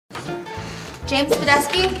James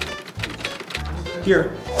Podesky?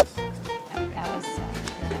 Here.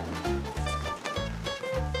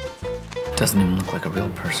 Doesn't even look like a real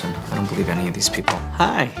person. I don't believe any of these people.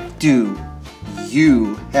 Hi. Do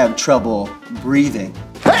you have trouble breathing?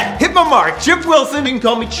 Hey, hit my mark. Chip Wilson. You can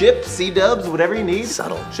call me Chip, C-dubs, whatever you need.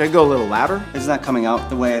 Subtle. Should I go a little louder? It's not coming out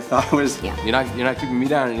the way I thought it was. Yeah. You're not keeping me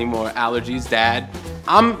down anymore, allergies, Dad.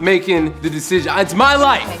 I'm making the decision. It's my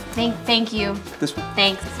life. Okay, thank you. This one?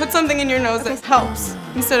 Thanks. Put something in your nose that helps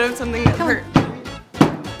instead of something that hurts.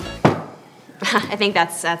 I think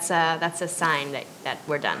that's a sign that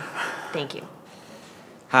we're done. Thank you.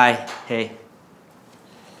 Hi, hey.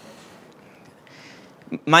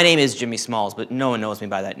 My name is Jimmy Smalls, but no one knows me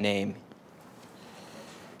by that name.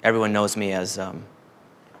 Everyone knows me as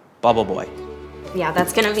Bubble Boy. Yeah,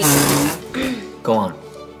 that's gonna be. Go on.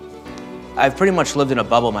 I've pretty much lived in a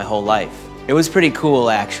bubble my whole life. It was pretty cool,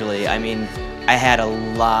 actually. I mean, I had a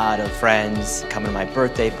lot of friends come to my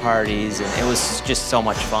birthday parties, and it was just so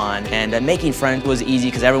much fun. And making friends was easy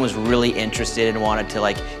because everyone was really interested and wanted to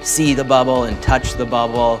like see the bubble and touch the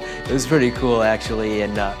bubble. It was pretty cool, actually.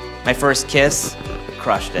 And my first kiss,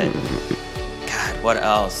 crushed it. God, what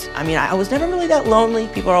else? I mean, I was never really that lonely.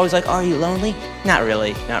 People are always like, "Are you lonely?" Not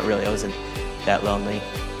really, not really. I wasn't that lonely.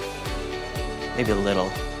 Maybe a little.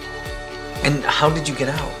 And how did you get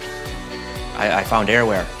out? I found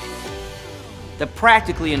AIRWARE. The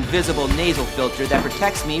practically invisible nasal filter that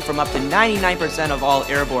protects me from up to 99% of all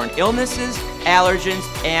airborne illnesses, allergens,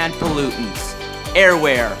 and pollutants.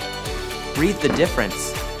 AIRWARE. Breathe the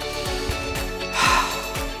difference.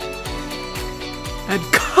 And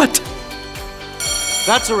cut!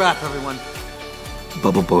 That's a wrap, everyone.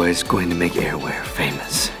 Bubble Boy is going to make AIRWARE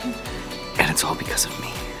famous. And it's all because of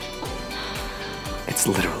me. It's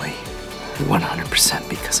literally 100%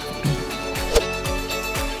 because of me.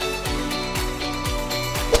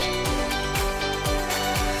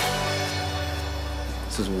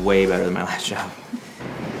 This is way better than my last job.